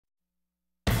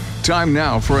Time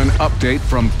now for an update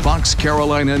from Fox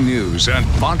Carolina News and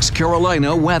Fox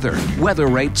Carolina Weather. Weather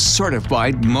rates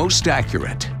certified most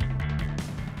accurate.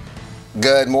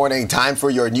 Good morning. Time for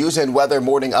your news and weather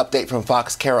morning update from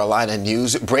Fox Carolina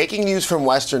News. Breaking news from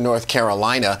Western North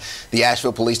Carolina. The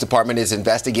Asheville Police Department is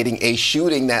investigating a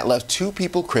shooting that left 2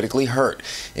 people critically hurt.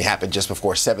 It happened just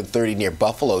before 7:30 near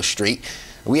Buffalo Street.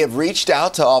 We have reached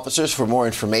out to officers for more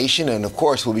information, and of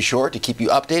course we'll be sure to keep you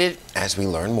updated as we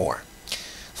learn more.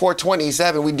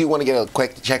 427, we do want to get a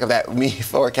quick check of that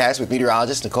forecast with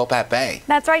meteorologist Nicole Pape.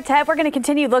 That's right, Ted. We're going to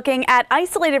continue looking at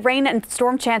isolated rain and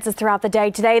storm chances throughout the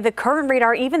day today. The current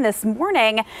radar, even this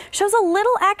morning, shows a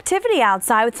little activity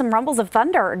outside with some rumbles of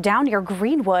thunder down near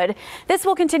Greenwood. This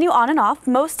will continue on and off.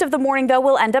 Most of the morning, though,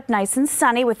 will end up nice and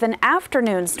sunny with an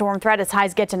afternoon storm threat as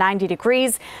highs get to 90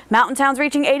 degrees. Mountain towns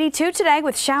reaching 82 today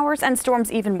with showers and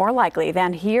storms even more likely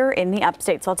than here in the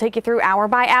upstate. So I'll take you through hour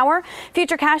by hour.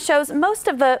 Futurecast shows most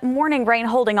of the morning rain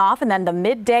holding off, and then the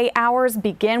midday hours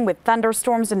begin with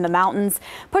thunderstorms in the mountains,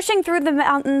 pushing through the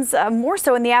mountains more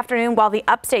so in the afternoon, while the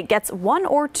upstate gets 1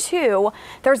 or 2.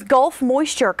 There's Gulf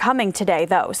moisture coming today,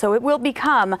 though, so it will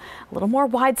become a little more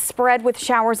widespread with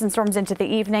showers and storms into the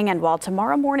evening. And while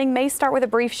tomorrow morning may start with a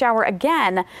brief shower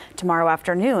again, tomorrow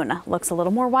afternoon looks a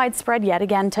little more widespread yet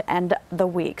again to end the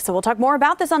week. So we'll talk more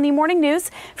about this on the morning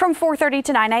news from 4:30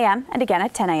 to 9 a.m. and again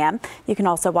at 10 a.m. You can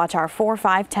also watch our 4,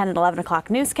 5, 10, and 11 o'clock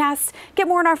newscasts. Get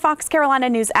more on our Fox Carolina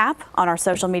News app, on our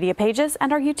social media pages,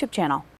 and our YouTube channel.